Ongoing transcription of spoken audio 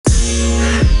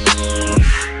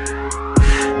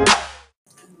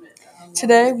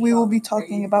Today, we will be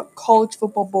talking about college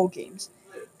football bowl games.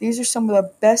 These are some of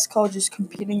the best colleges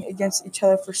competing against each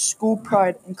other for school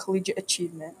pride and collegiate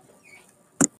achievement.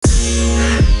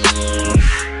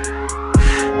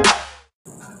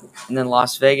 In the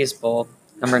Las Vegas Bowl,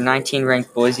 number 19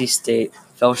 ranked Boise State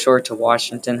fell short to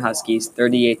Washington Huskies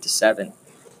 38-7.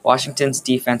 Washington's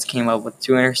defense came up with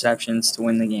 2 interceptions to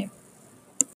win the game.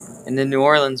 In the New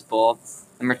Orleans Bowl,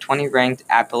 number 20 ranked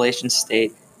Appalachian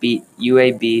State beat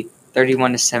UAB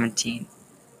 31-17.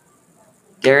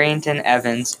 Darrynton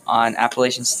Evans on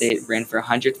Appalachian State ran for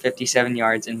 157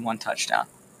 yards and 1 touchdown.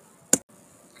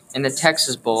 In the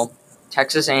Texas Bowl,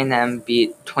 Texas A&M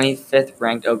beat 25th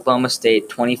ranked Oklahoma State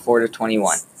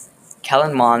 24-21.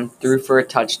 Kellen Mond threw for a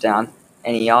touchdown,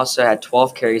 and he also had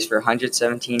 12 carries for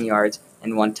 117 yards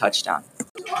and 1 touchdown.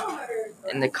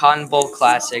 In the Cotton Bowl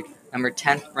Classic, number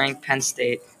 10th ranked Penn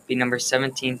State beat number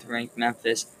 17th ranked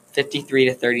Memphis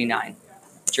 53-39.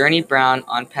 Journey Brown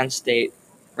on Penn State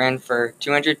ran for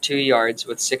 202 yards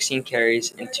with 16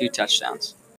 carries and 2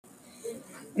 touchdowns.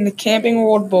 In the Camping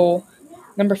World Bowl,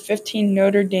 number 15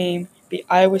 Notre Dame beat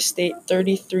Iowa State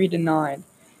 33-9.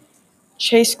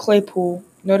 Chase Claypool,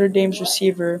 Notre Dame's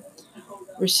receiver,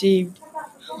 received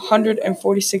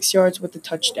 146 yards with a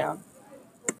touchdown.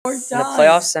 In the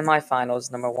playoff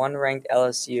semifinals, number 1 ranked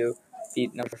LSU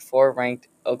beat number 4 ranked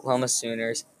Oklahoma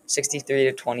Sooners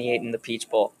 63-28 in the Peach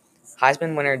Bowl.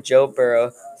 Heisman winner Joe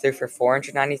Burrow threw for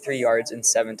 493 yards and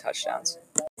 7 touchdowns.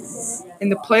 In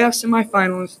the playoff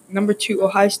semifinals, number 2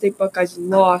 Ohio State Buckeyes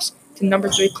lost to number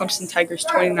 3 Clemson Tigers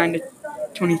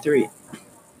 29-23.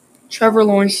 Trevor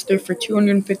Lawrence threw for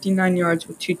 259 yards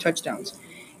with 2 touchdowns.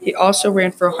 He also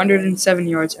ran for 107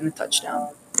 yards and a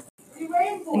touchdown.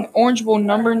 In the Orange Bowl,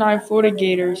 number 9 Florida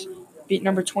Gators beat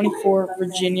number 24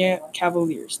 Virginia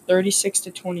Cavaliers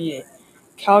 36-28.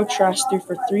 Kyle Trask threw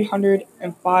for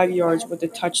 305 yards with a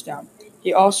touchdown.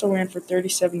 He also ran for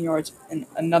 37 yards and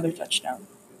another touchdown.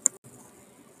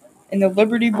 In the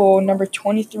Liberty Bowl, number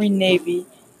 23 Navy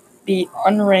beat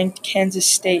unranked Kansas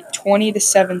State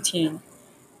 20-17.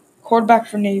 Quarterback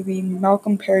for Navy,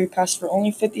 Malcolm Perry, passed for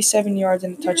only 57 yards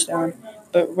and a touchdown,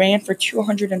 but ran for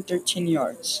 213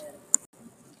 yards.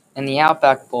 In the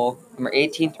Outback Bowl, number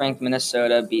 18th ranked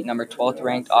Minnesota beat number 12th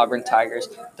ranked Auburn Tigers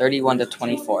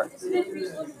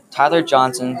 31-24. Tyler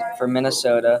Johnson for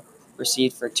Minnesota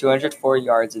received for 204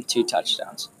 yards and 2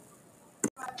 touchdowns.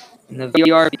 In the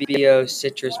VRBO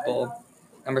Citrus Bowl,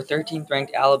 number 13th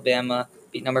ranked Alabama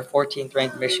beat number 14th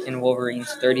ranked Michigan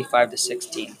Wolverines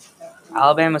 35-16.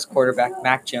 Alabama's quarterback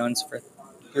Mac Jones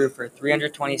threw for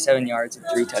 327 yards and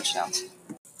 3 touchdowns.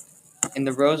 In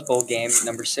the Rose Bowl game,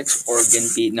 number 6 Oregon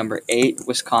beat number 8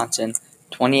 Wisconsin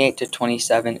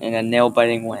 28-27 in a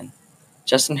nail-biting win.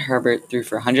 Justin Herbert threw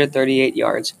for 138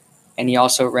 yards, and he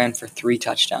also ran for 3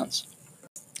 touchdowns.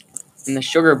 In the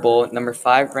Sugar Bowl, number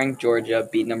 5 ranked Georgia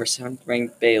beat number 7th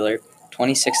ranked Baylor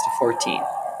 26-14.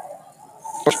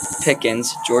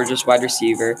 Pickens, Georgia's wide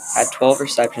receiver, had 12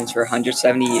 receptions for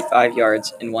 175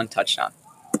 yards and 1 touchdown.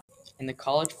 In the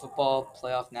College Football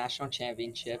Playoff National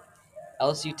Championship,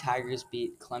 LSU Tigers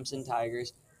beat Clemson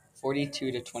Tigers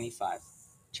 42-25.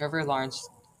 Trevor Lawrence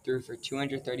threw for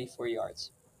 234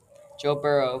 yards. Joe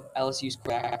Burrow, LSU's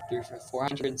quarterback, threw for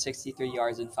 463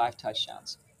 yards and 5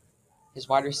 touchdowns. His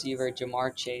wide receiver,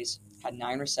 Jamar Chase, had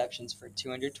 9 receptions for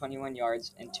 221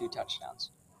 yards and 2 touchdowns.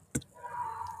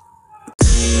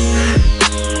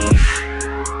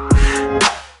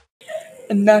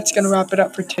 And that's going to wrap it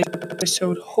up for today's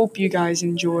episode. Hope you guys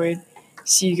enjoyed.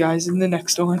 See you guys in the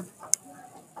next one.